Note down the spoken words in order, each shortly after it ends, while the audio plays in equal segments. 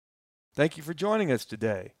Thank you for joining us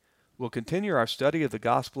today. We'll continue our study of the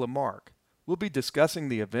Gospel of Mark. We'll be discussing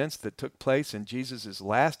the events that took place in Jesus'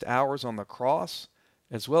 last hours on the cross,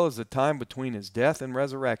 as well as the time between his death and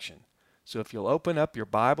resurrection. So if you'll open up your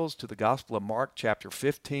Bibles to the Gospel of Mark, chapter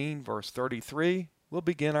 15, verse 33, we'll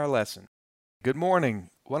begin our lesson. Good morning.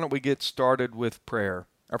 Why don't we get started with prayer?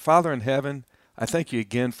 Our Father in heaven, I thank you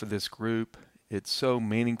again for this group. It's so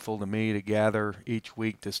meaningful to me to gather each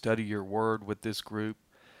week to study your word with this group.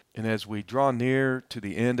 And as we draw near to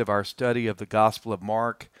the end of our study of the Gospel of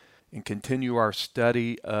Mark and continue our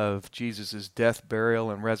study of Jesus' death,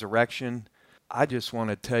 burial, and resurrection, I just want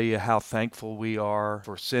to tell you how thankful we are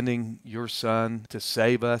for sending your Son to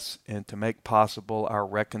save us and to make possible our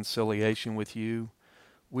reconciliation with you.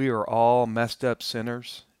 We are all messed up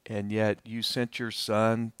sinners, and yet you sent your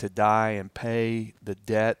Son to die and pay the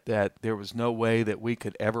debt that there was no way that we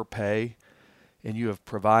could ever pay. And you have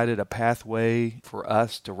provided a pathway for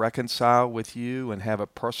us to reconcile with you and have a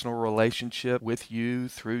personal relationship with you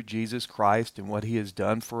through Jesus Christ and what he has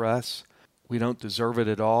done for us. We don't deserve it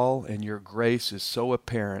at all, and your grace is so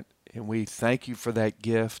apparent. And we thank you for that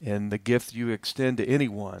gift and the gift you extend to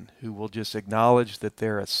anyone who will just acknowledge that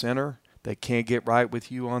they're a sinner. They can't get right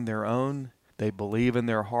with you on their own. They believe in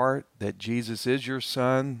their heart that Jesus is your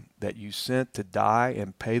Son, that you sent to die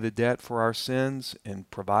and pay the debt for our sins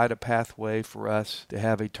and provide a pathway for us to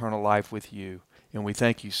have eternal life with you. And we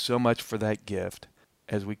thank you so much for that gift.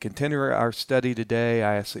 As we continue our study today,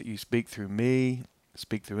 I ask that you speak through me,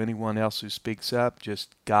 speak through anyone else who speaks up.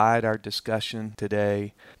 Just guide our discussion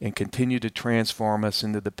today and continue to transform us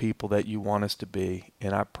into the people that you want us to be.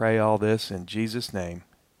 And I pray all this in Jesus' name.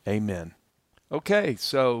 Amen. Okay,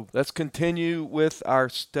 so let's continue with our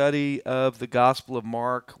study of the Gospel of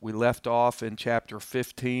Mark. We left off in chapter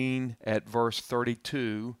 15 at verse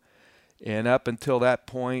 32, and up until that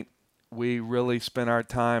point, we really spent our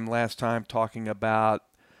time last time talking about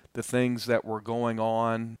the things that were going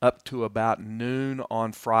on up to about noon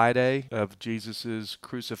on Friday of Jesus'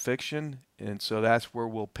 crucifixion, and so that's where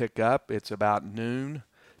we'll pick up. It's about noon.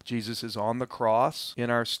 Jesus is on the cross in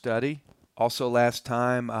our study. Also, last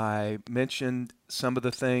time I mentioned some of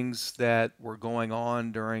the things that were going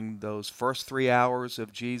on during those first 3 hours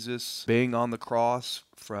of Jesus being on the cross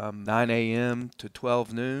from 9 a.m. to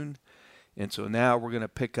 12 noon. And so now we're going to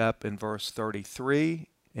pick up in verse 33.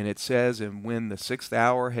 And it says, and when the sixth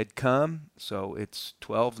hour had come, so it's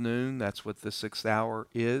 12 noon, that's what the sixth hour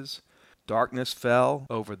is, darkness fell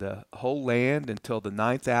over the whole land until the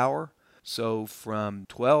ninth hour. So from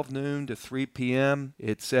 12 noon to 3 p.m.,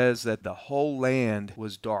 it says that the whole land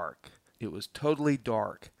was dark. It was totally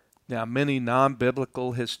dark. Now, many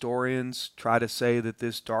non-biblical historians try to say that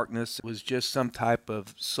this darkness was just some type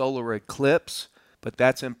of solar eclipse, but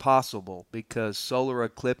that's impossible because solar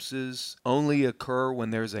eclipses only occur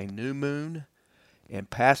when there's a new moon,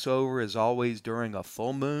 and Passover is always during a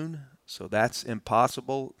full moon, so that's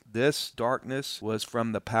impossible. This darkness was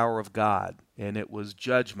from the power of God, and it was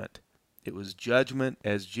judgment. It was judgment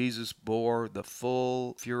as Jesus bore the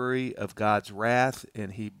full fury of God's wrath,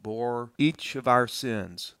 and he bore each of our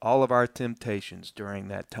sins, all of our temptations during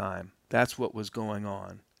that time. That's what was going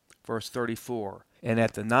on. Verse 34, and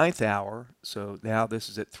at the ninth hour, so now this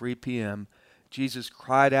is at 3 p.m., Jesus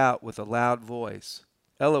cried out with a loud voice,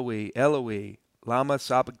 Eloi, Eloi, lama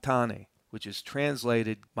sabachthani, which is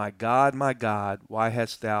translated, my God, why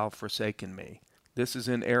hast thou forsaken me? This is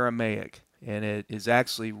in Aramaic. And it is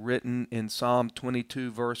actually written in Psalm 22,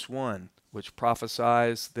 verse 1, which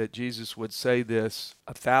prophesies that Jesus would say this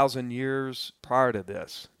 1,000 years prior to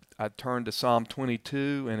this. I turned to Psalm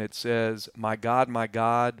 22, and it says, my God,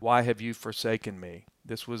 why have you forsaken me?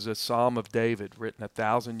 This was a Psalm of David written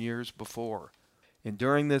 1,000 years before. And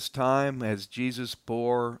during this time, as Jesus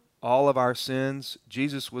bore all of our sins,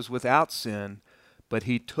 Jesus was without sin, but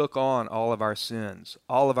he took on all of our sins,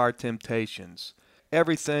 all of our temptations.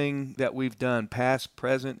 Everything that we've done, past,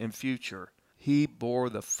 present, and future, he bore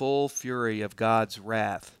the full fury of God's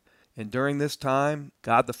wrath. And during this time,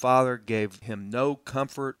 God the Father gave him no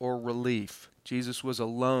comfort or relief. Jesus was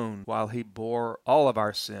alone while he bore all of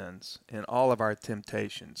our sins and all of our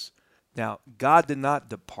temptations. Now, God did not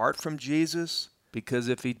depart from Jesus, because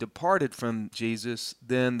if he departed from Jesus,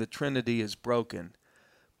 then the Trinity is broken.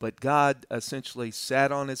 But God essentially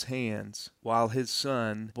sat on his hands while his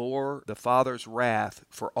Son bore the Father's wrath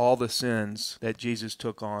for all the sins that Jesus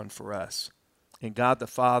took on for us. And God the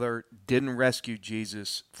Father didn't rescue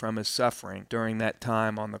Jesus from his suffering during that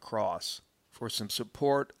time on the cross. For some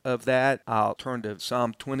support of that, I'll turn to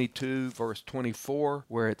Psalm 22, verse 24,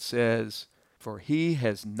 where it says, for he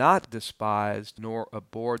has not despised nor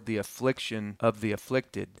abhorred the affliction of the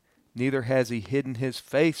afflicted, neither has he hidden his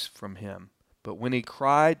face from him. But when he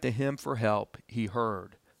cried to him for help, he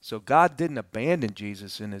heard. So God didn't abandon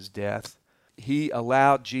Jesus in his death. He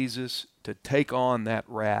allowed Jesus to take on that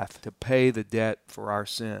wrath, to pay the debt for our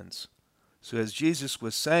sins. So as Jesus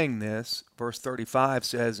was saying this, verse 35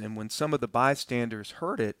 says, "And when some of the bystanders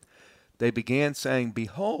heard it, they began saying,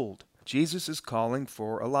 'Behold, Jesus is calling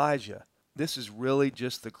for Elijah.'" This is really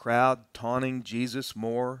just the crowd taunting Jesus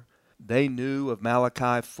more. They knew of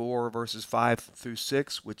Malachi 4, verses 5 through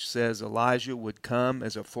 6, which says Elijah would come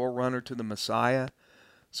as a forerunner to the Messiah.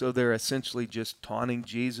 So they're essentially just taunting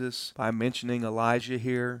Jesus by mentioning Elijah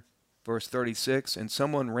here. Verse 36, "And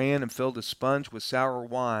someone ran and filled a sponge with sour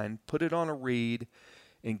wine, put it on a reed,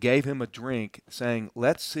 and gave him a drink, saying,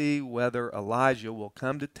 'Let's see whether Elijah will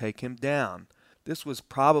come to take him down.'" This was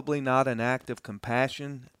probably not an act of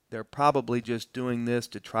compassion. They're probably just doing this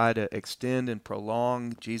to try to extend and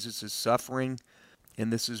prolong Jesus' suffering.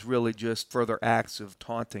 And this is really just further acts of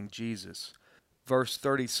taunting Jesus. Verse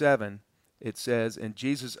 37, it says, "And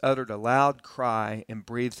Jesus uttered a loud cry and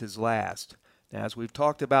breathed his last." Now, as we've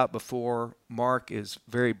talked about before, Mark is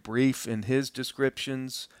very brief in his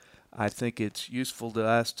descriptions. I think it's useful to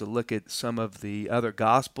us to look at some of the other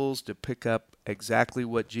Gospels to pick up exactly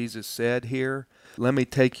what Jesus said here. Let me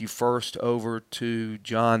take you first over to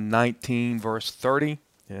John 19, verse 30.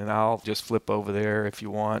 And I'll just flip over there if you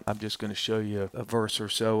want. I'm just going to show you a verse or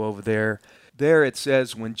so over there. There it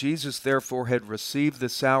says, "When Jesus therefore had received the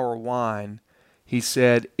sour wine, he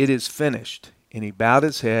said, 'It is finished.' And he bowed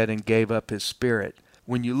his head and gave up his spirit."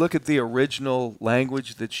 When you look at the original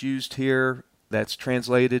language that's used here, that's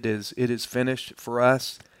translated as "it is finished" for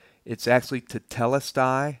us, it's actually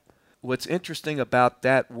tetelestai. What's interesting about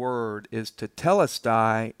that word is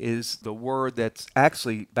tetelestai is the word that's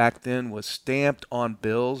actually back then was stamped on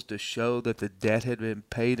bills to show that the debt had been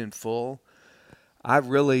paid in full. I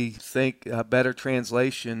really think a better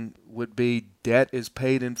translation would be "debt is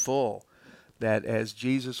paid in full." That as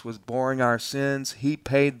Jesus was bearing our sins, he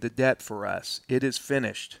paid the debt for us. It is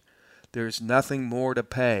finished. There's nothing more to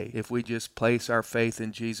pay if we just place our faith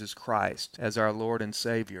in Jesus Christ as our Lord and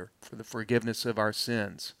Savior for the forgiveness of our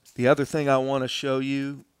sins. The other thing I want to show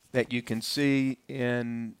you that you can see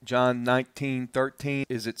in John 19:13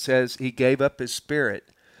 is it says he gave up his spirit.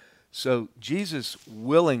 So Jesus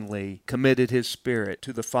willingly committed his spirit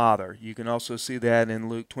to the Father. You can also see that in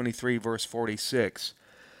Luke 23, verse 46.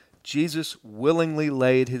 Jesus willingly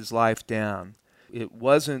laid his life down. It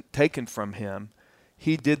wasn't taken from him.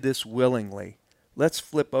 He did this willingly. Let's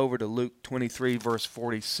flip over to Luke 23, verse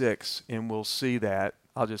 46, and we'll see that.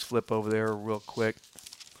 I'll just flip over there real quick.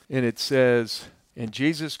 And it says, "And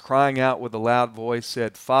Jesus, crying out with a loud voice,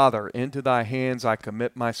 said, 'Father, into thy hands I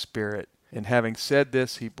commit my spirit.' And having said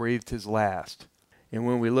this, he breathed his last." And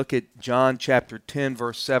when we look at John chapter 10,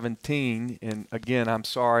 verse 17, and again, I'm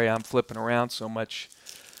sorry I'm flipping around so much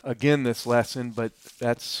again this lesson, but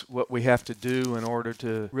that's what we have to do in order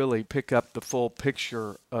to really pick up the full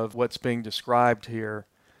picture of what's being described here.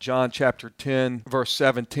 John chapter 10, verse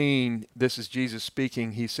 17, this is Jesus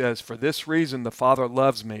speaking. He says, "For this reason the Father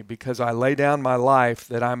loves me, because I lay down my life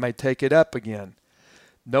that I may take it up again.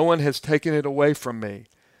 No one has taken it away from me,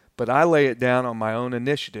 but I lay it down on my own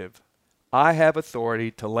initiative. I have authority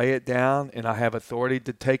to lay it down, and I have authority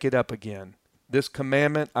to take it up again. This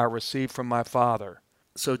commandment I received from my Father."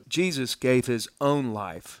 So Jesus gave his own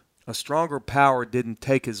life. A stronger power didn't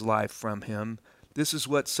take his life from him. This is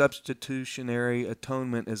what substitutionary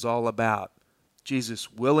atonement is all about.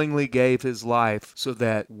 Jesus willingly gave his life so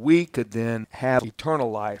that we could then have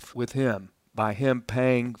eternal life with him by him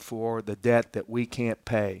paying for the debt that we can't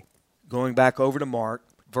pay. Going back over to Mark,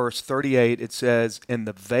 verse 38, it says, "And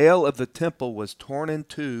the veil of the temple was torn in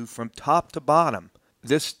two from top to bottom."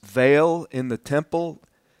 This veil in the temple,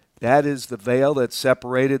 that is the veil that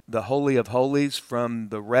separated the Holy of Holies from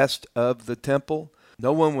the rest of the temple.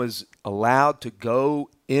 No one was allowed to go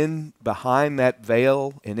in behind that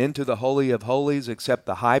veil and into the Holy of Holies except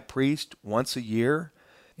the high priest once a year.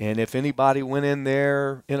 And if anybody went in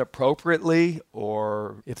there inappropriately,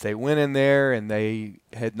 or if they went in there and they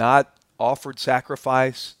had not offered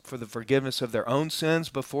sacrifice for the forgiveness of their own sins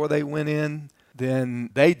before they went in, then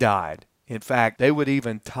they died. In fact, they would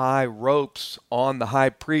even tie ropes on the high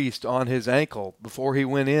priest on his ankle before he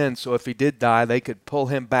went in, so if he did die, they could pull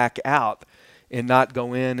him back out and not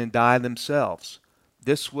go in and die themselves.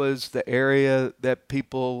 This was the area that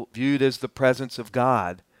people viewed as the presence of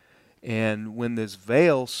God. And when this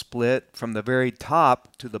veil split from the very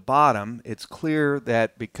top to the bottom, it's clear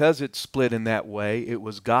that because it split in that way, it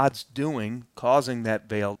was God's doing, causing that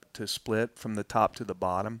veil to split from the top to the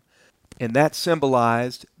bottom. And that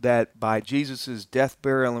symbolized that by Jesus' death,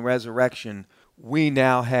 burial, and resurrection, we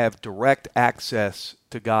now have direct access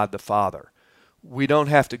to God the Father. We don't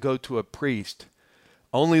have to go to a priest.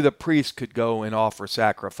 Only the priest could go and offer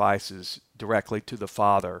sacrifices directly to the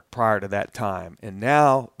Father prior to that time. And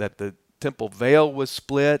now that the temple veil was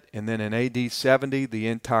split, and then in AD 70 the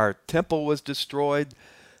entire temple was destroyed,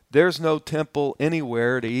 there's no temple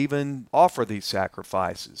anywhere to even offer these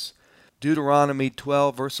sacrifices. Deuteronomy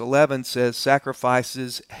 12 verse 11 says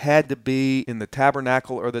sacrifices had to be in the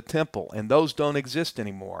tabernacle or the temple, and those don't exist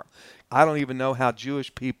anymore. I don't even know how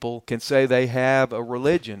Jewish people can say they have a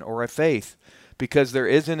religion or a faith, because there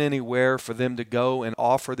isn't anywhere for them to go and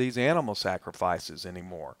offer these animal sacrifices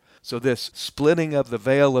anymore. So this splitting of the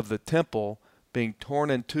veil of the temple, being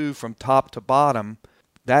torn in two from top to bottom,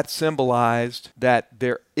 that symbolized that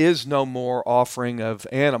there is no more offering of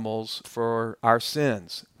animals for our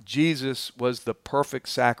sins. Jesus was the perfect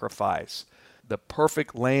sacrifice, the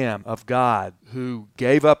perfect Lamb of God who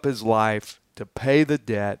gave up his life to pay the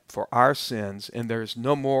debt for our sins, and there's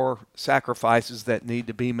no more sacrifices that need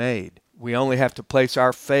to be made. We only have to place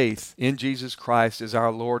our faith in Jesus Christ as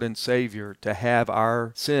our Lord and Savior to have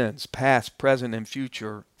our sins, past, present, and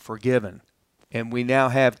future, forgiven. And we now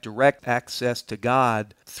have direct access to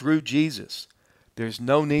God through Jesus. There's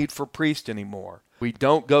no need for priest anymore. We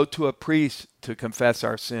don't go to a priest to confess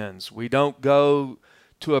our sins. We don't go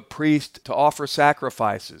to a priest to offer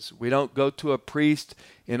sacrifices. We don't go to a priest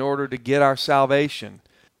in order to get our salvation.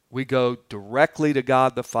 We go directly to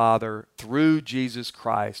God the Father through Jesus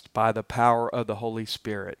Christ by the power of the Holy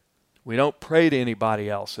Spirit. We don't pray to anybody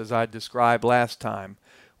else, as I described last time.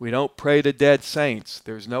 We don't pray to dead saints.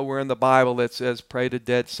 There's nowhere in the Bible that says pray to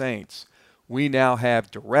dead saints. We now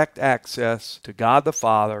have direct access to God the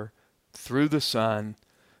Father through the Son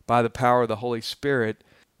by the power of the Holy Spirit.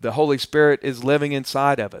 The Holy Spirit is living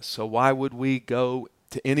inside of us, so why would we go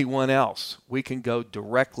to anyone else? We can go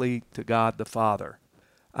directly to God the Father.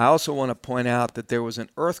 I also want to point out that there was an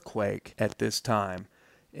earthquake at this time,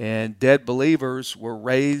 and dead believers were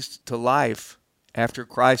raised to life after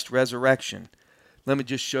Christ's resurrection. Let me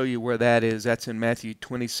just show you where that is. That's in Matthew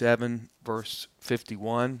 27, verse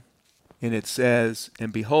 51. And it says,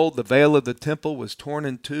 "And behold, the veil of the temple was torn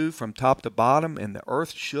in two from top to bottom, and the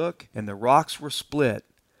earth shook, and the rocks were split,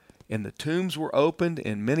 and the tombs were opened,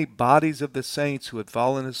 and many bodies of the saints who had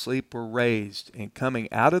fallen asleep were raised. And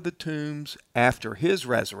coming out of the tombs after his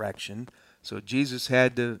resurrection," so Jesus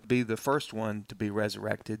had to be the first one to be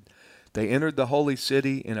resurrected, "they entered the holy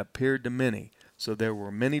city and appeared to many." So there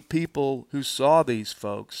were many people who saw these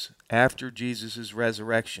folks after Jesus'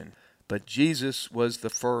 resurrection. But Jesus was the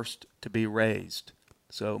first to be raised.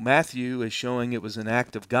 So Matthew is showing it was an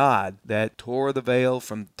act of God that tore the veil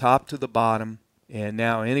from top to the bottom, and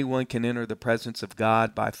now anyone can enter the presence of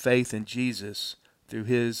God by faith in Jesus through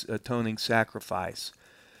his atoning sacrifice.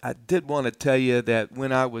 I did want to tell you that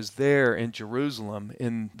when I was there in Jerusalem,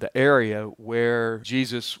 in the area where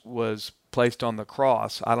Jesus was placed on the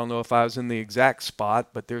cross, I don't know if I was in the exact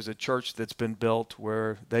spot, but there's a church that's been built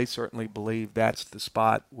where they certainly believe that's the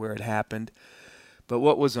spot where it happened. But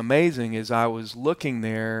what was amazing is I was looking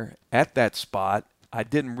there at that spot. I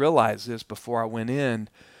didn't realize this before I went in,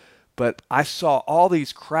 but I saw all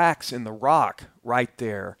these cracks in the rock right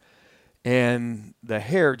there. And the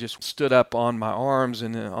hair just stood up on my arms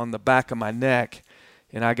and on the back of my neck.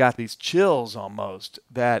 And I got these chills almost,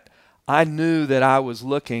 that I knew that I was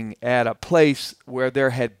looking at a place where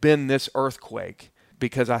there had been this earthquake,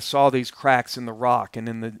 because I saw these cracks in the rock and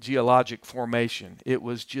in the geologic formation. It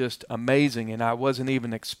was just amazing, and I wasn't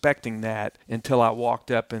even expecting that until I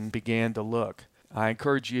walked up and began to look. I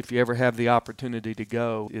encourage you, if you ever have the opportunity to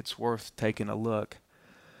go, it's worth taking a look.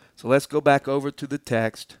 So let's go back over to the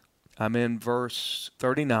text. I'm in verse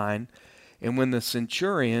 39. "And when the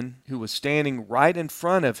centurion, who was standing right in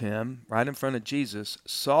front of him, right in front of Jesus,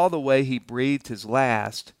 saw the way he breathed his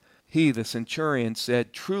last, he," the centurion,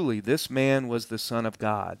 "said, 'Truly, this man was the Son of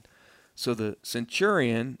God.'" So the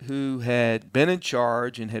centurion, who had been in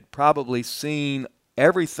charge and had probably seen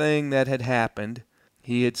everything that had happened,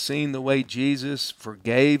 he had seen the way Jesus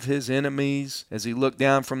forgave his enemies as he looked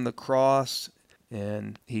down from the cross.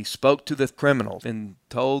 And he spoke to the criminals and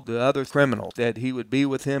told the other criminals that he would be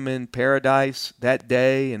with him in paradise that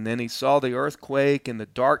day. And then he saw the earthquake and the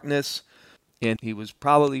darkness, and he was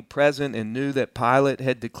probably present and knew that Pilate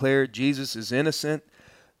had declared Jesus as innocent.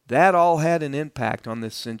 That all had an impact on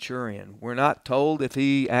this centurion. We're not told if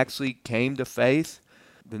he actually came to faith.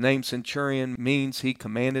 The name centurion means he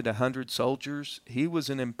commanded 100 soldiers. He was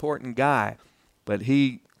an important guy, but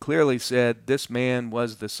he clearly said this man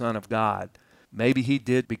was the Son of God. Maybe he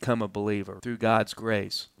did become a believer through God's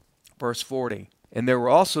grace. Verse 40, and there were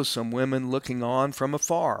also some women looking on from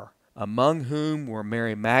afar, among whom were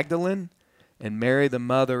Mary Magdalene, and Mary the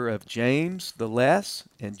mother of James the Less,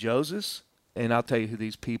 and Joseph, and I'll tell you who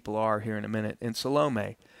these people are here in a minute, and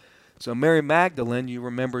Salome. So Mary Magdalene, you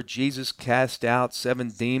remember Jesus cast out 7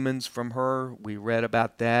 demons from her. We read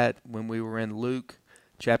about that when we were in Luke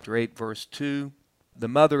chapter 8, verse 2. The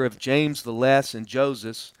mother of James the Less and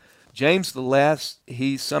Joseph. James the Less,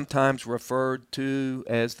 he's sometimes referred to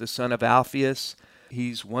as the son of Alphaeus.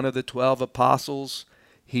 He's one of the 12 apostles.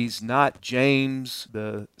 He's not James,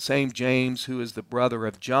 the same James who is the brother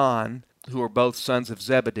of John, who are both sons of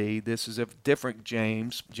Zebedee. This is a different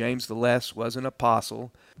James. James the Less was an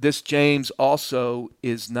apostle. This James also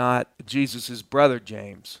is not Jesus' brother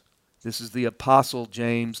James. This is the apostle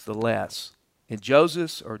James the Less. And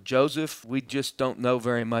Joseph, we just don't know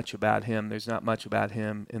very much about him. There's not much about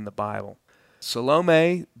him in the Bible.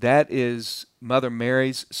 Salome, that is Mother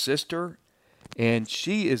Mary's sister, and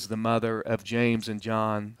she is the mother of James and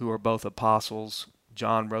John, who are both apostles.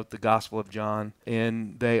 John wrote the Gospel of John,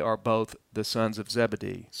 and they are both the sons of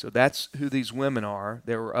Zebedee. So that's who these women are.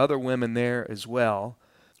 There were other women there as well.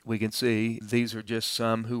 We can see these are just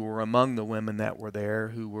some who were among the women that were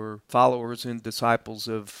there, who were followers and disciples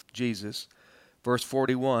of Jesus. Verse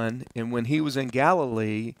 41, and when he was in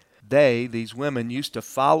Galilee, these women, used to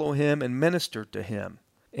follow him and minister to him.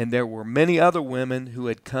 And there were many other women who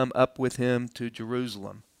had come up with him to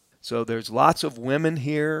Jerusalem. So there's lots of women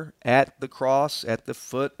here at the cross, at the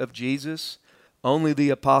foot of Jesus. Only the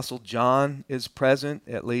Apostle John is present,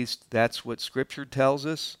 at least that's what Scripture tells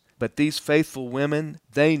us. But these faithful women,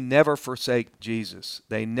 they never forsake Jesus.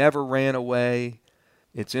 They never ran away.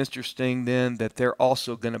 It's interesting then that they're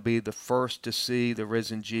also going to be the first to see the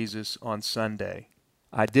risen Jesus on Sunday.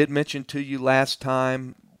 I did mention to you last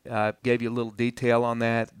time, I gave you a little detail on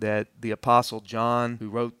that the Apostle John, who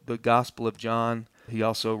wrote the Gospel of John, he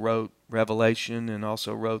also wrote Revelation and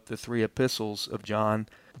also wrote the 3 epistles of John.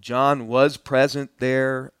 John was present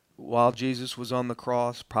there while Jesus was on the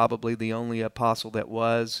cross, probably the only apostle that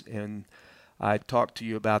was, and I talked to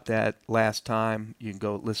you about that last time. You can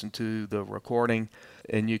go listen to the recording,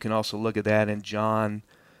 and you can also look at that in John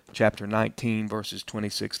chapter 19, verses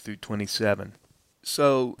 26 through 27.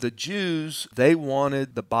 So the Jews, they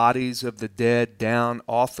wanted the bodies of the dead down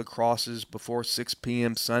off the crosses before 6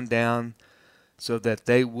 p.m. sundown so that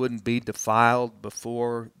they wouldn't be defiled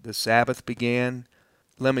before the Sabbath began.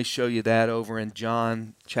 Let me show you that over in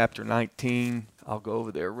John chapter 19. I'll go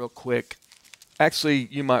over there real quick. Actually,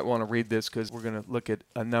 you might want to read this because we're going to look at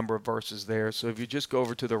a number of verses there. So if you just go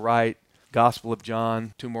over to the right, Gospel of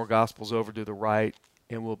John, 2 more Gospels over to the right,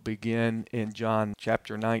 and we'll begin in John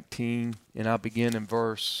chapter 19, and I'll begin in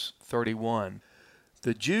verse 31.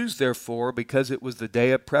 The Jews, therefore, because it was the day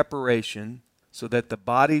of preparation, so that the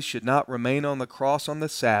bodies should not remain on the cross on the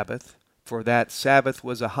Sabbath, for that Sabbath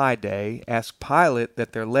was a high day, asked Pilate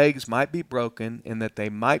that their legs might be broken and that they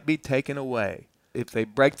might be taken away. If they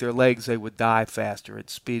break their legs, they would die faster. It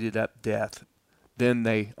speeded up death. Then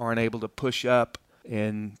they aren't able to push up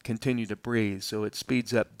and continue to breathe, so it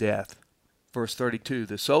speeds up death. Verse 32,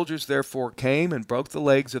 the soldiers therefore came and broke the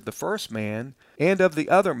legs of the first man and of the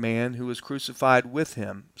other man who was crucified with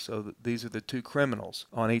him. So these are the 2 criminals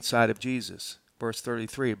on each side of Jesus. Verse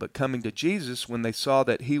 33, but coming to Jesus, when they saw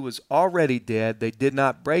that he was already dead, they did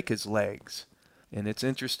not break his legs. And it's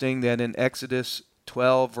interesting that in Exodus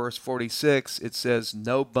 12, verse 46, it says,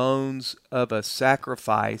 no bones of a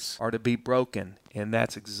sacrifice are to be broken. And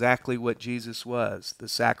that's exactly what Jesus was, the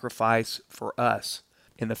sacrifice for us.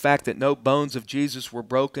 And the fact that no bones of Jesus were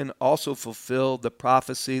broken also fulfilled the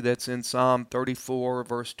prophecy that's in Psalm 34,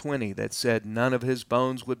 verse 20, that said none of his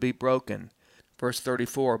bones would be broken. Verse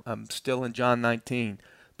 34, I'm still in John 19.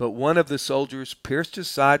 But one of the soldiers pierced his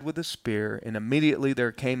side with a spear, and immediately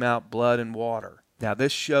there came out blood and water. Now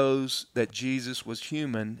this shows that Jesus was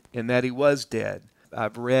human and that he was dead.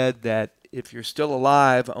 I've read that if you're still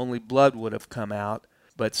alive, only blood would have come out.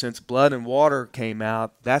 But since blood and water came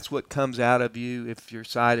out, that's what comes out of you if your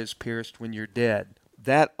side is pierced when you're dead.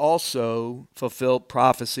 That also fulfilled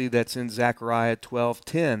prophecy that's in Zechariah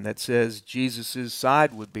 12:10 that says Jesus'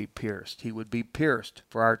 side would be pierced. He would be pierced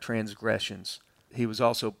for our transgressions. He was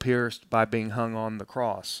also pierced by being hung on the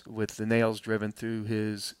cross with the nails driven through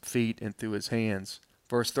his feet and through his hands.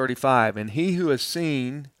 Verse 35, and he who has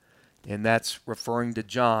seen, and that's referring to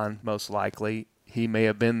John most likely, he may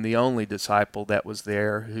have been the only disciple that was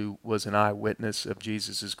there who was an eyewitness of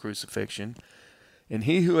Jesus' crucifixion. And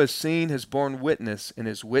he who has seen has borne witness, and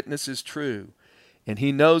his witness is true. And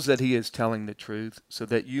he knows that he is telling the truth, so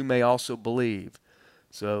that you may also believe.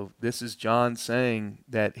 So this is John saying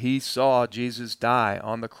that he saw Jesus die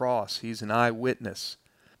on the cross. He's an eyewitness.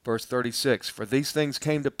 Verse 36, for these things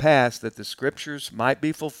came to pass that the scriptures might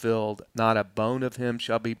be fulfilled, not a bone of him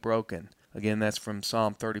shall be broken. Again, that's from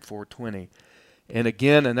Psalm 34:20. And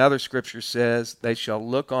again, another scripture says, they shall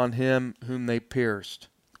look on him whom they pierced,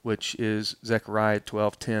 which is Zechariah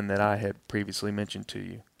 12:10 that I had previously mentioned to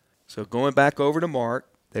you. So going back over to Mark,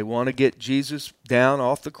 they want to get Jesus down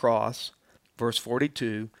off the cross. Verse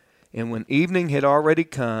 42, and when evening had already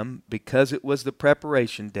come, because it was the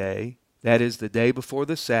preparation day, that is the day before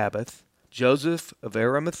the Sabbath, Joseph of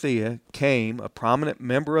Arimathea came, a prominent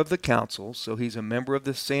member of the council, so he's a member of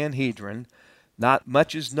the Sanhedrin. Not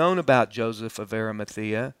much is known about Joseph of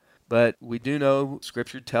Arimathea, but we do know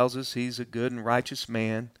Scripture tells us he's a good and righteous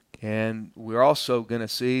man. And we're also going to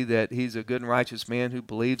see that he's a good and righteous man who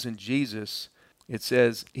believes in Jesus. It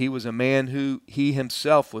says he was a man who he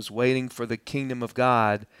himself was waiting for the kingdom of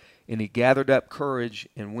God, and he gathered up courage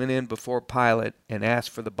and went in before Pilate and asked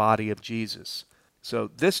for the body of Jesus.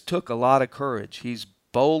 So this took a lot of courage. He's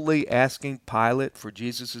boldly asking Pilate for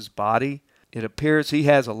Jesus' body. It appears he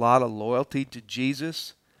has a lot of loyalty to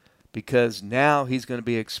Jesus because now he's going to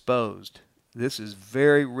be exposed. This is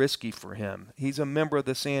very risky for him. He's a member of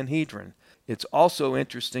the Sanhedrin. It's also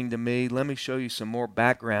interesting to me, let me show you some more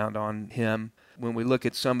background on him. When we look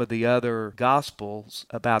at some of the other Gospels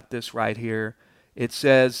about this right here, it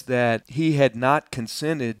says that he had not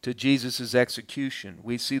consented to Jesus' execution.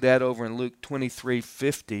 We see that over in Luke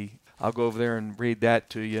 23:50. I'll go over there and read that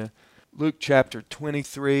to you. Luke chapter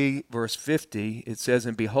 23, verse 50, it says,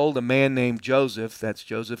 and behold, a man named Joseph, that's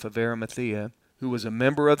Joseph of Arimathea, who was a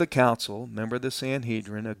member of the council, member of the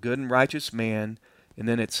Sanhedrin, a good and righteous man. And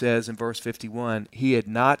then it says in verse 51, he had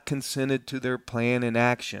not consented to their plan and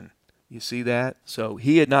action. You see that? So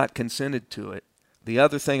he had not consented to it. The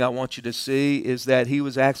other thing I want you to see is that he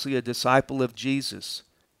was actually a disciple of Jesus.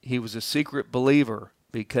 He was a secret believer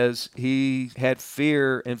because he had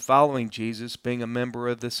fear in following Jesus, being a member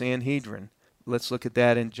of the Sanhedrin. Let's look at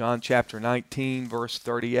that in John chapter 19, verse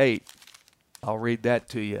 38. I'll read that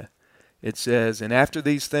to you. It says, and after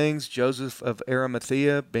these things, Joseph of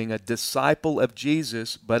Arimathea, being a disciple of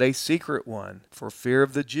Jesus, but a secret one, for fear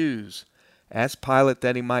of the Jews, asked Pilate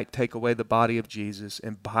that he might take away the body of Jesus,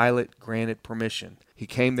 and Pilate granted permission. He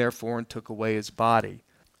came therefore and took away his body.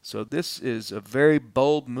 So this is a very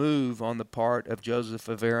bold move on the part of Joseph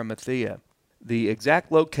of Arimathea. The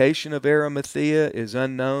exact location of Arimathea is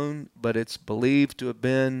unknown, but it's believed to have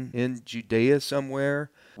been in Judea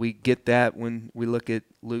somewhere. We get that when we look at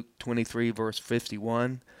Luke 23, verse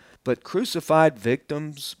 51. But crucified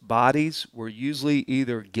victims' bodies were usually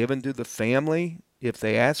either given to the family if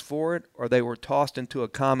they asked for it, or they were tossed into a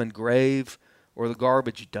common grave or the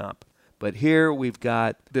garbage dump. But here we've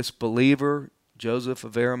got this believer, Joseph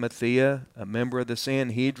of Arimathea, a member of the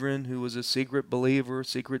Sanhedrin who was a secret believer,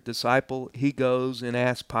 secret disciple. He goes and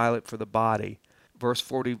asks Pilate for the body. Verse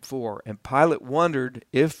 44, and Pilate wondered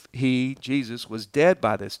if he, Jesus, was dead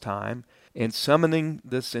by this time, and summoning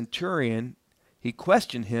the centurion, he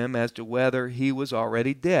questioned him as to whether he was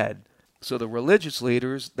already dead. So the religious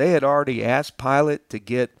leaders, they had already asked Pilate to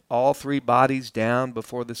get all three bodies down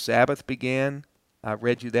before the Sabbath began. I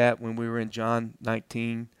read you that when we were in John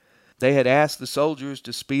 19. They had asked the soldiers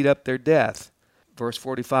to speed up their death. Verse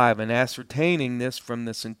 45, and ascertaining this from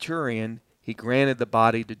the centurion, he granted the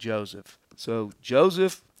body to Joseph. So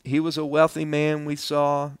Joseph, he was a wealthy man, we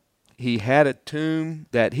saw. He had a tomb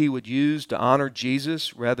that he would use to honor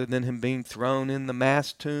Jesus rather than him being thrown in the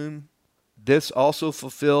mass tomb. This also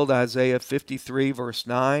fulfilled Isaiah 53, verse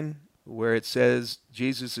 9, where it says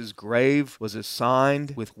Jesus' grave was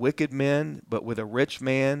assigned with wicked men, but with a rich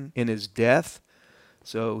man in his death.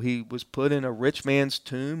 So he was put in a rich man's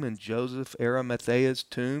tomb, in Joseph Arimathea's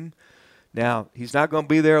tomb. Now, he's not going to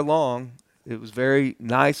be there long. It was very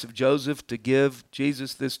nice of Joseph to give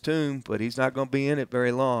Jesus this tomb, but he's not going to be in it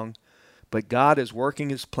very long. But God is working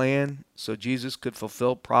his plan so Jesus could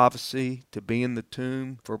fulfill prophecy to be in the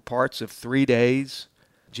tomb for parts of 3 days.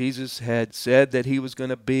 Jesus had said that he was going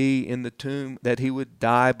to be in the tomb, that he would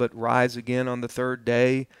die but rise again on the third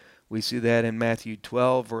day. We see that in Matthew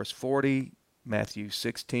 12, verse 40, Matthew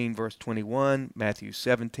 16, verse 21, Matthew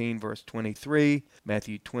 17, verse 23,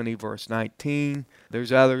 Matthew 20, verse 19.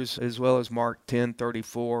 There's others as well as Mark 10,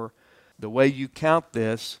 34. The way you count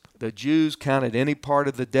this, the Jews counted any part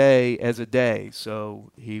of the day as a day.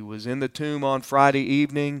 So he was in the tomb on Friday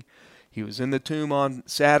evening, he was in the tomb on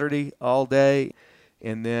Saturday all day,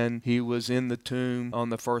 and then he was in the tomb on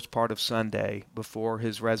the first part of Sunday before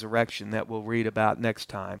his resurrection that we'll read about next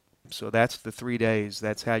time. So that's the 3 days.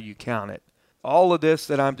 That's how you count it. All of this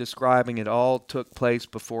that I'm describing, it all took place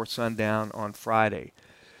before sundown on Friday.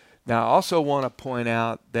 Now, I also want to point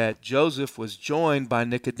out that Joseph was joined by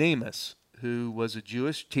Nicodemus, who was a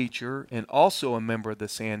Jewish teacher and also a member of the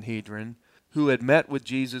Sanhedrin, who had met with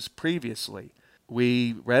Jesus previously.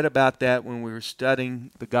 We read about that when we were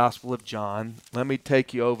studying the Gospel of John. Let me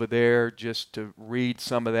take you over there just to read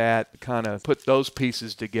some of that, kind of put those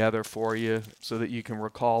pieces together for you so that you can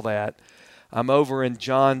recall that. I'm over in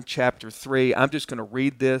John chapter 3. I'm just going to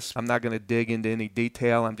read this. I'm not going to dig into any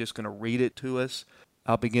detail. I'm just going to read it to us.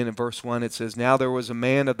 I'll begin in verse 1. It says, "Now there was a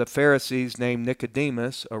man of the Pharisees named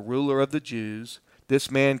Nicodemus, a ruler of the Jews.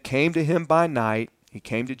 This man came to him by night." He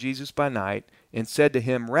came to Jesus by night and said to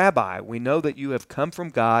him, "Rabbi, we know that you have come from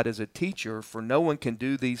God as a teacher, for no one can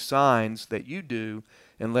do these signs that you do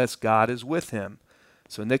unless God is with him."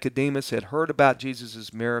 So Nicodemus had heard about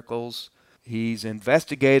Jesus' miracles. He's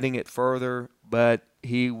investigating it further, but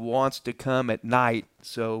he wants to come at night,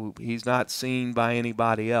 so he's not seen by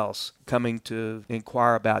anybody else coming to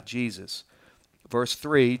inquire about Jesus. Verse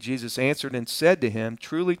 3, Jesus answered and said to him,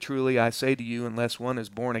 "Truly, truly, I say to you, unless one is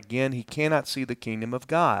born again, he cannot see the kingdom of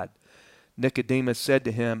God." Nicodemus said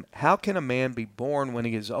to him, "How can a man be born when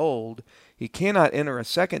he is old? He cannot enter a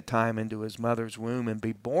second time into his mother's womb and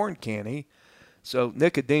be born, can he?" So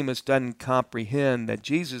Nicodemus doesn't comprehend that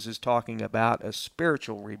Jesus is talking about a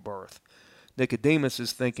spiritual rebirth. Nicodemus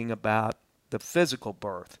is thinking about the physical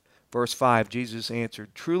birth. Verse 5, Jesus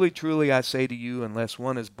answered, "Truly, truly, I say to you, unless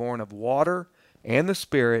one is born of water and the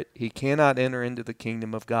Spirit, he cannot enter into the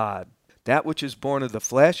kingdom of God. That which is born of the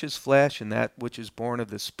flesh is flesh, and that which is born of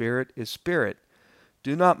the Spirit is spirit.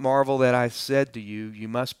 Do not marvel that I said to you, you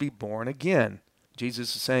must be born again."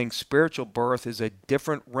 Jesus is saying spiritual birth is a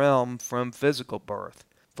different realm from physical birth.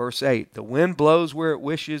 Verse 8, "The wind blows where it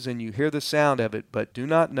wishes, and you hear the sound of it, but do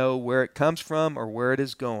not know where it comes from or where it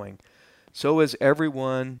is going. So is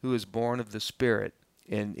everyone who is born of the Spirit."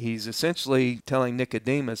 And he's essentially telling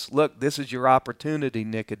Nicodemus, look, this is your opportunity,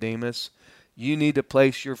 Nicodemus. You need to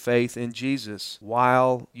place your faith in Jesus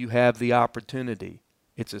while you have the opportunity.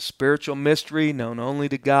 It's a spiritual mystery known only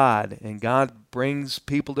to God, and God brings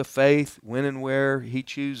people to faith when and where he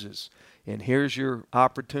chooses. And here's your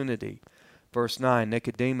opportunity. Verse 9,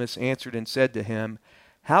 Nicodemus answered and said to him,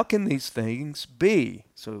 "How can these things be?"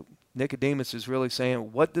 So Nicodemus is really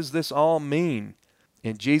saying, what does this all mean?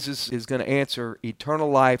 And Jesus is going to answer, eternal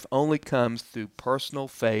life only comes through personal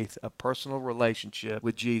faith, a personal relationship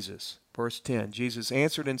with Jesus. Verse 10, Jesus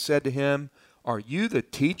answered and said to him, "Are you the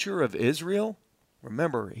teacher of Israel?"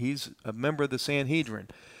 Remember, he's a member of the Sanhedrin.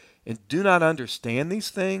 "And do not understand these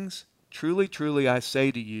things? Truly, truly, I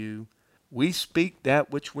say to you, we speak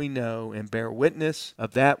that which we know and bear witness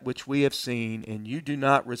of that which we have seen, and you do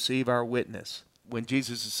not receive our witness." When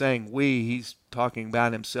Jesus is saying we, he's talking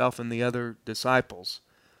about himself and the other disciples.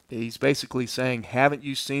 He's basically saying, haven't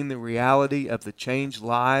you seen the reality of the changed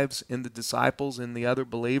lives in the disciples and the other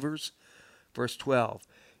believers? Verse 12,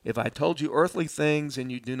 "If I told you earthly things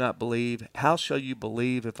and you do not believe, how shall you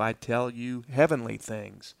believe if I tell you heavenly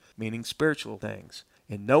things?" Meaning spiritual things.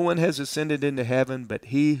 "And no one has ascended into heaven but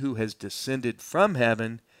he who has descended from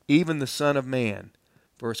heaven, even the Son of Man."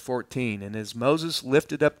 Verse 14, "And as Moses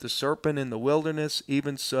lifted up the serpent in the wilderness,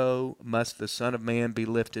 even so must the Son of Man be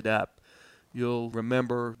lifted up." You'll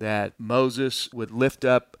remember that Moses would lift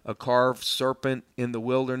up a carved serpent in the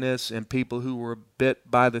wilderness, and people who were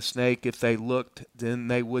bit by the snake, if they looked, then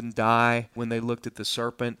they wouldn't die when they looked at the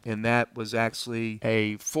serpent. And that was actually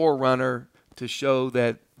a forerunner to show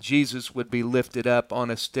that Jesus would be lifted up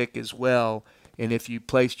on a stick as well. And if you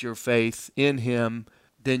placed your faith in him,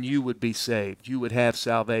 then you would be saved. You would have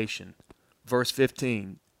salvation. Verse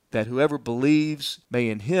 15, "That whoever believes may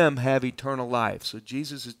in him have eternal life." So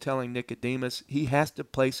Jesus is telling Nicodemus he has to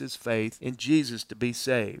place his faith in Jesus to be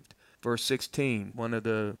saved. Verse 16, one of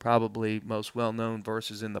the probably most well-known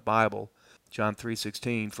verses in the Bible, John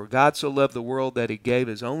 3:16, "For God so loved the world that he gave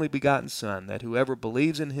his only begotten Son, that whoever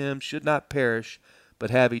believes in him should not perish,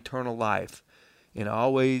 but have eternal life." And I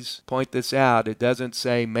always point this out. It doesn't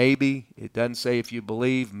say maybe. It doesn't say if you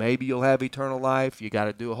believe, maybe you'll have eternal life. You got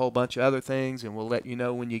to do a whole bunch of other things, and we'll let you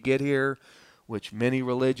know when you get here, which many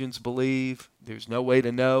religions believe. There's no way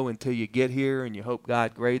to know until you get here, and you hope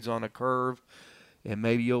God grades on a curve, and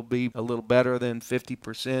maybe you'll be a little better than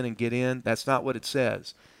 50% and get in. That's not what it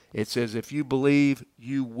says. It says if you believe,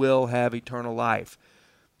 you will have eternal life.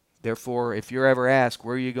 Therefore, if you're ever asked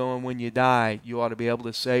where are you going when you die, you ought to be able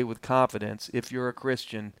to say with confidence, if you're a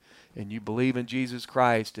Christian and you believe in Jesus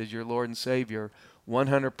Christ as your Lord and Savior,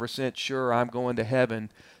 100% sure I'm going to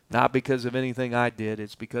heaven, not because of anything I did,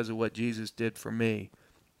 it's because of what Jesus did for me.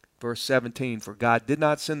 Verse 17, for God did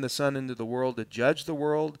not send the Son into the world to judge the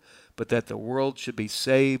world, but that the world should be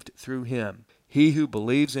saved through him. He who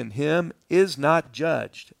believes in him is not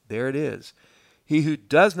judged. There it is. He who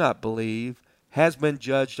does not believe has been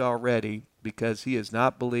judged already, because he has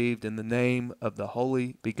not believed in the name of the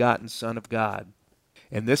only begotten Son of God.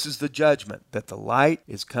 And this is the judgment, that the light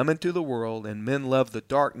is come into the world, and men love the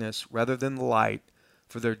darkness rather than the light,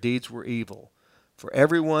 for their deeds were evil. For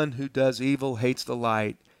everyone who does evil hates the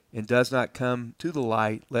light, and does not come to the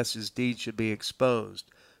light, lest his deeds should be exposed.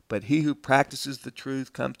 But he who practices the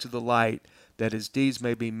truth comes to the light, that his deeds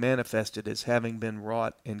may be manifested as having been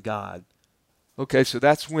wrought in God. Okay, so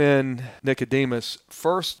that's when Nicodemus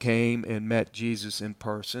first came and met Jesus in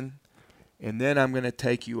person. And then I'm going to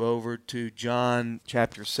take you over to John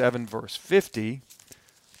chapter 7, verse 50.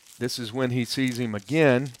 This is when he sees him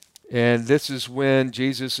again. And this is when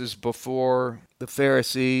Jesus is before the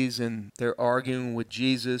Pharisees, and they're arguing with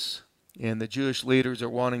Jesus. And the Jewish leaders are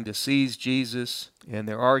wanting to seize Jesus, and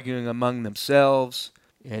they're arguing among themselves.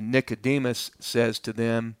 And Nicodemus says to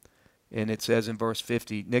them, and it says in verse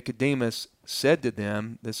 50, Nicodemus said to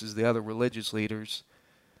them, this is the other religious leaders,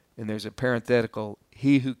 and there's a parenthetical,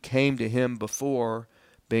 he who came to him before,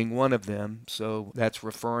 being one of them. So that's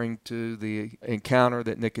referring to the encounter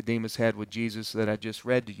that Nicodemus had with Jesus that I just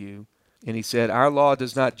read to you. And he said, our law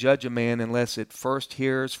does not judge a man unless it first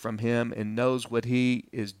hears from him and knows what he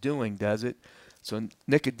is doing, does it? So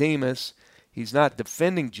Nicodemus, he's not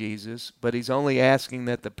defending Jesus, but he's only asking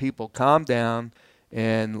that the people calm down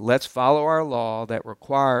and let's follow our law that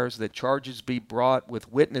requires that charges be brought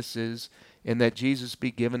with witnesses and that Jesus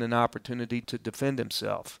be given an opportunity to defend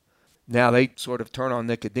himself. Now they sort of turn on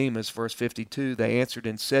Nicodemus. Verse 52, they answered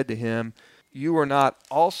and said to him, you are not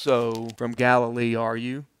also from Galilee, are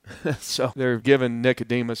you? So they're giving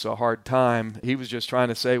Nicodemus a hard time. He was just trying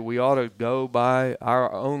to say we ought to go by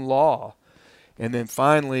our own law. And then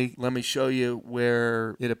finally, let me show you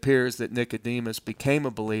where it appears that Nicodemus became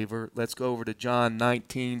a believer. Let's go over to John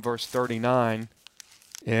 19, verse 39.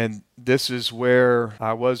 And this is where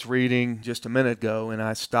I was reading just a minute ago, and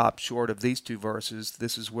I stopped short of these two verses.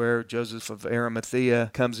 This is where Joseph of Arimathea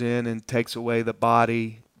comes in and takes away the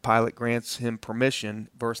body. Pilate grants him permission.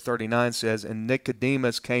 Verse 39 says, and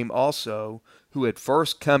Nicodemus came also, who had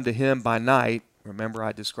first come to him by night. Remember,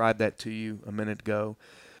 I described that to you a minute ago.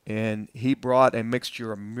 And he brought a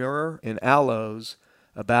mixture of myrrh and aloes,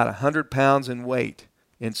 about 100 pounds in weight.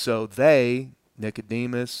 And so they,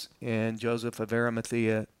 Nicodemus and Joseph of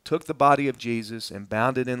Arimathea, took the body of Jesus and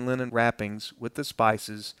bound it in linen wrappings with the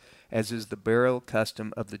spices, as is the burial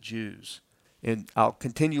custom of the Jews. And I'll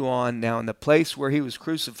continue on. Now in the place where he was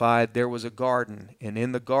crucified there was a garden, and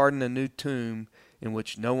in the garden a new tomb in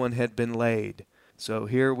which no one had been laid. So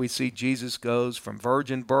here we see Jesus goes from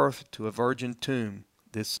virgin birth to a virgin tomb.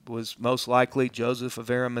 This was most likely Joseph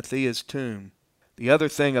of Arimathea's tomb. The other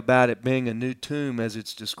thing about it being a new tomb as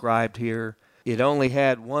it's described here, it only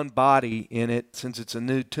had one body in it since it's a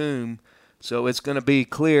new tomb, so it's going to be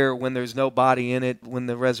clear when there's no body in it when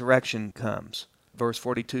the resurrection comes. Verse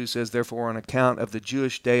 42 says, therefore on account of the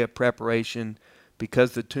Jewish day of preparation,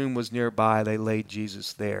 because the tomb was nearby, they laid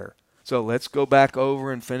Jesus there. So let's go back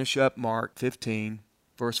over and finish up Mark 15.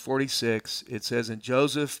 Verse 46, it says, and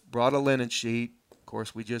Joseph brought a linen sheet. Of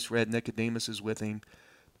course, we just read Nicodemus is with him.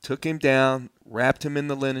 Took him down, wrapped him in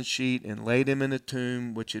the linen sheet, and laid him in a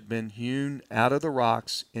tomb which had been hewn out of the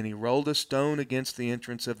rocks, and he rolled a stone against the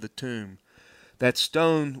entrance of the tomb. That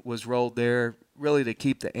stone was rolled there really to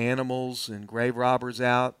keep the animals and grave robbers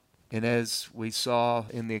out. And as we saw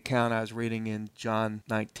in the account I was reading in John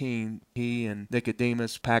 19, he and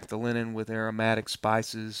Nicodemus packed the linen with aromatic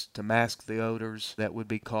spices to mask the odors that would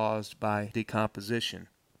be caused by decomposition.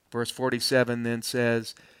 Verse 47 then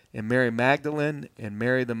says, and Mary Magdalene and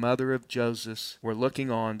Mary the mother of Joseph were looking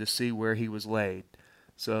on to see where he was laid.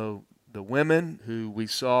 So the women who we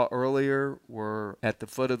saw earlier were at the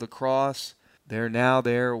foot of the cross. They're now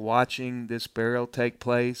there watching this burial take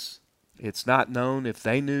place. It's not known if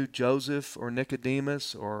they knew Joseph or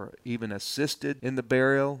Nicodemus or even assisted in the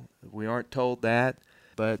burial. We aren't told that.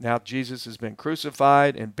 But now Jesus has been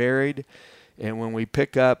crucified and buried. And when we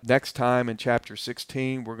pick up next time in chapter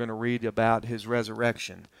 16, we're going to read about his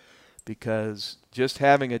resurrection. Because just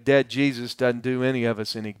having a dead Jesus doesn't do any of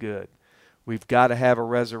us any good. We've got to have a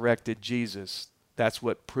resurrected Jesus. That's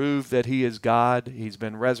what proved that he is God. He's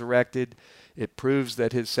been resurrected. It proves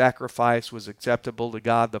that his sacrifice was acceptable to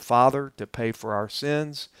God the Father to pay for our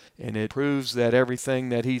sins. And it proves that everything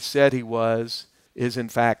that he said he was is in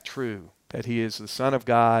fact true. That he is the Son of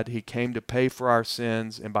God. He came to pay for our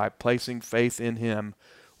sins. And by placing faith in him,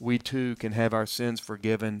 we too can have our sins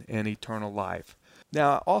forgiven and eternal life.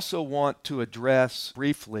 Now, I also want to address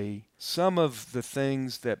briefly some of the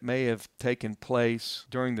things that may have taken place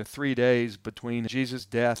during the 3 days between Jesus'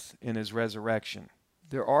 death and his resurrection.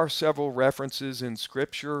 There are several references in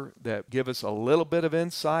Scripture that give us a little bit of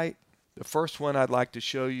insight. The first one I'd like to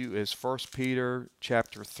show you is 1 Peter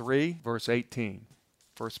chapter 3, verse 18.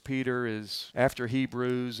 1 Peter is after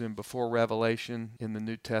Hebrews and before Revelation in the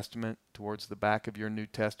New Testament, towards the back of your New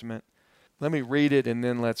Testament. Let me read it and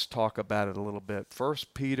then let's talk about it a little bit. 1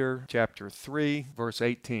 Peter chapter 3, verse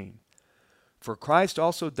 18. For Christ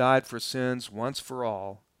also died for sins once for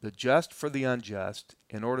all, the just for the unjust,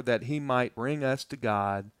 in order that he might bring us to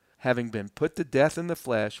God, having been put to death in the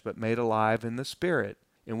flesh, but made alive in the Spirit,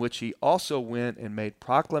 in which he also went and made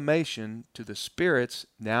proclamation to the spirits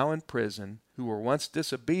now in prison, who were once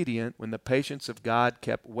disobedient when the patience of God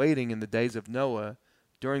kept waiting in the days of Noah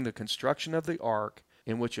during the construction of the ark,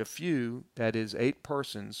 in which a few, that is 8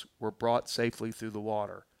 persons, were brought safely through the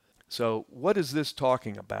water. So what is this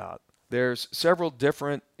talking about? There's several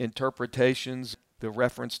different interpretations. The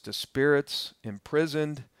reference to spirits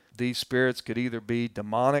imprisoned. These spirits could either be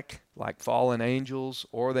demonic, like fallen angels,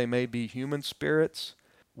 or they may be human spirits.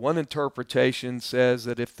 One interpretation says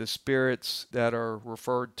that if the spirits that are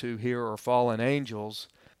referred to here are fallen angels,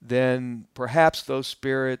 then perhaps those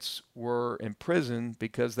spirits were imprisoned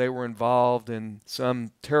because they were involved in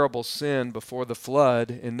some terrible sin before the flood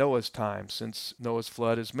in Noah's time, since Noah's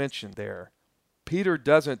flood is mentioned there. Peter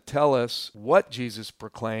doesn't tell us what Jesus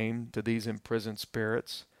proclaimed to these imprisoned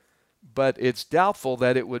spirits, but it's doubtful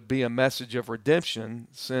that it would be a message of redemption,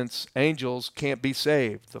 since angels can't be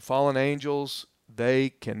saved. The fallen angels, they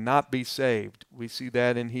cannot be saved. We see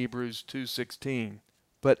that in Hebrews 2:16.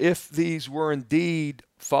 But if these were indeed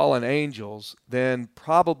fallen angels, then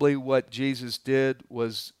probably what Jesus did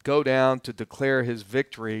was go down to declare his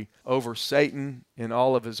victory over Satan and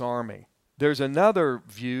all of his army. There's another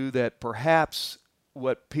view that perhaps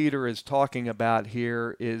what Peter is talking about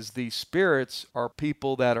here is these spirits are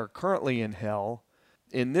people that are currently in hell.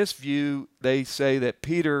 In this view, they say that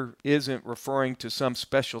Peter isn't referring to some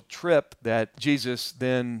special trip that Jesus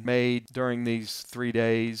then made during these 3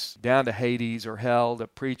 days down to Hades or hell to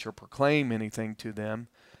preach or proclaim anything to them,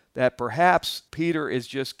 that perhaps Peter is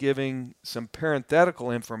just giving some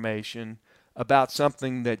parenthetical information about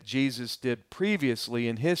something that Jesus did previously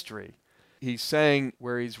in history. He's saying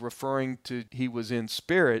where he's referring to he was in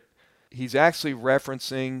spirit, he's actually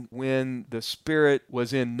referencing when the Spirit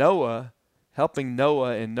was in Noah, helping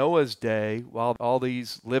Noah in Noah's day while all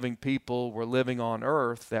these living people were living on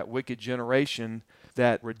earth, that wicked generation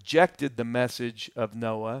that rejected the message of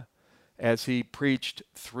Noah as he preached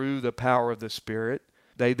through the power of the Spirit.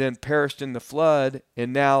 They then perished in the flood,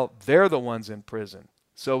 and now they're the ones in prison.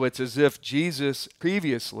 So it's as if Jesus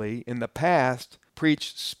previously, in the past,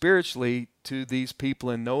 preached spiritually to these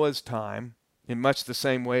people in Noah's time, in much the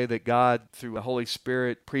same way that God, through the Holy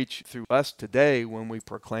Spirit, preached through us today when we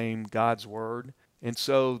proclaim God's Word. And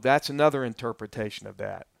so that's another interpretation of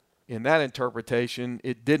that. In that interpretation,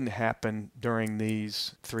 it didn't happen during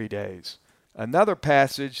these 3 days. Another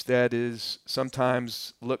passage that is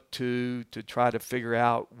sometimes looked to try to figure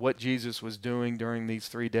out what Jesus was doing during these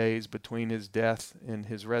 3 days between his death and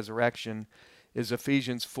his resurrection is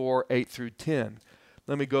Ephesians 4:8 through 10.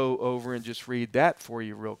 Let me go over and just read that for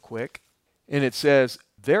you real quick. And it says,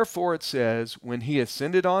 therefore it says, when he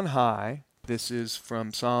ascended on high, this is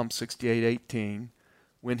from Psalm 68:18,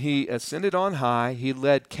 when he ascended on high, he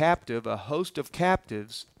led captive a host of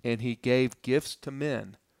captives, and he gave gifts to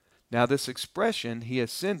men. Now this expression, he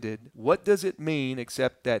ascended, what does it mean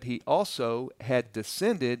except that he also had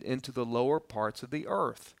descended into the lower parts of the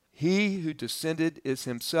earth? He who descended is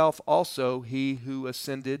himself also he who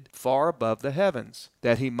ascended far above the heavens,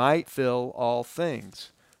 that he might fill all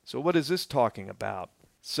things. So what is this talking about?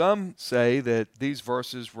 Some say that these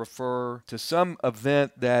verses refer to some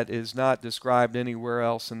event that is not described anywhere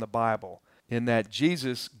else in the Bible, in that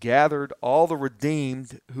Jesus gathered all the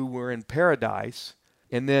redeemed who were in paradise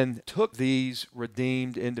and then took these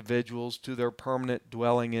redeemed individuals to their permanent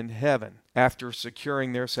dwelling in heaven after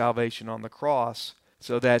securing their salvation on the cross,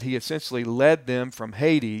 so that he essentially led them from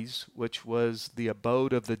Hades, which was the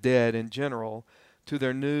abode of the dead in general, to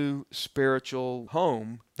their new spiritual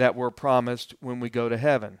home that we're promised when we go to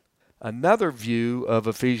heaven. Another view of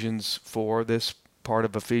Ephesians 4, this part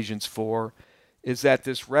of Ephesians 4, is that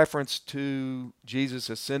this reference to Jesus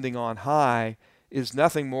ascending on high is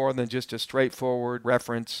nothing more than just a straightforward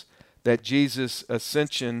reference that Jesus'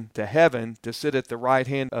 ascension to heaven to sit at the right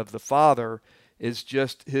hand of the Father is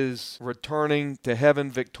just his returning to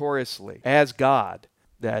heaven victoriously as God.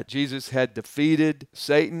 That Jesus had defeated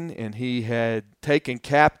Satan and he had taken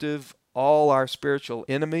captive all our spiritual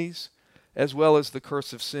enemies, as well as the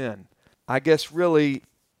curse of sin. I guess really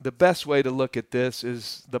the best way to look at this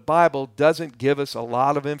is the Bible doesn't give us a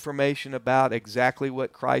lot of information about exactly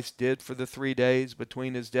what Christ did for the 3 days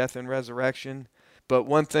between his death and resurrection. But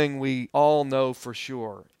one thing we all know for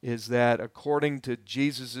sure is that according to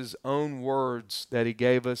Jesus' own words that he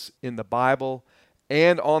gave us in the Bible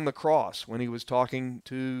and on the cross when he was talking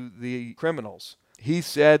to the criminals, he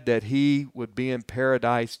said that he would be in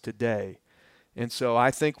paradise today. And so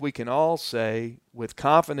I think we can all say with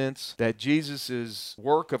confidence that Jesus'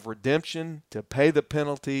 work of redemption to pay the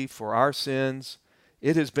penalty for our sins,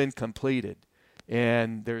 it has been completed.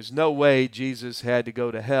 And there's no way Jesus had to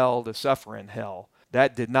go to hell to suffer in hell.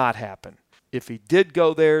 That did not happen. If he did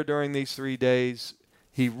go there during these 3 days,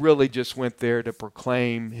 he really just went there to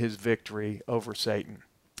proclaim his victory over Satan.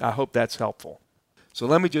 I hope that's helpful. So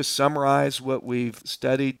let me just summarize what we've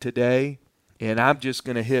studied today. And I'm just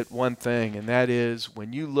going to hit one thing, and that is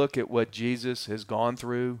when you look at what Jesus has gone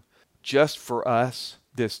through just for us,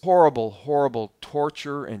 this horrible, horrible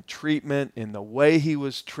torture and treatment and the way he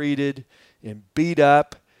was treated and beat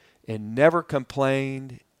up and never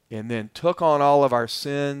complained and then took on all of our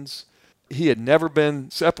sins. He had never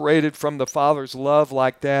been separated from the Father's love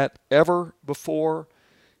like that ever before.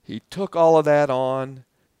 He took all of that on,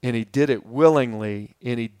 and he did it willingly,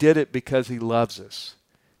 and he did it because he loves us.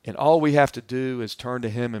 And all we have to do is turn to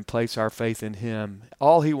him and place our faith in him.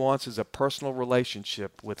 All he wants is a personal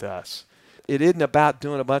relationship with us. It isn't about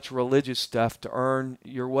doing a bunch of religious stuff to earn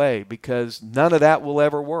your way, because none of that will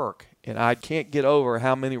ever work. And I can't get over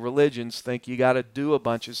how many religions think you got to do a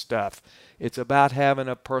bunch of stuff. It's about having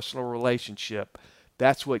a personal relationship.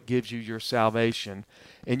 That's what gives you your salvation.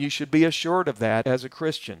 And you should be assured of that as a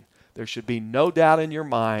Christian. There should be no doubt in your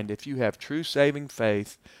mind, if you have true saving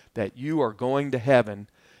faith, that you are going to heaven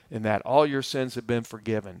and that all your sins have been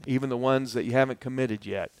forgiven, even the ones that you haven't committed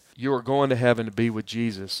yet. You are going to heaven to be with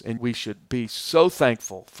Jesus, and we should be so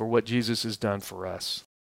thankful for what Jesus has done for us.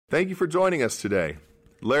 Thank you for joining us today.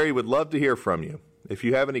 Larry would love to hear from you. If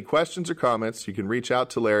you have any questions or comments, you can reach out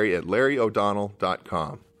to Larry at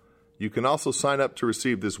larryo'donnell.com. You can also sign up to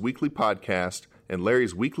receive this weekly podcast and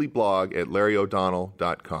Larry's weekly blog at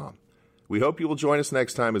larryo'donnell.com. We hope you will join us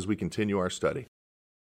next time as we continue our study.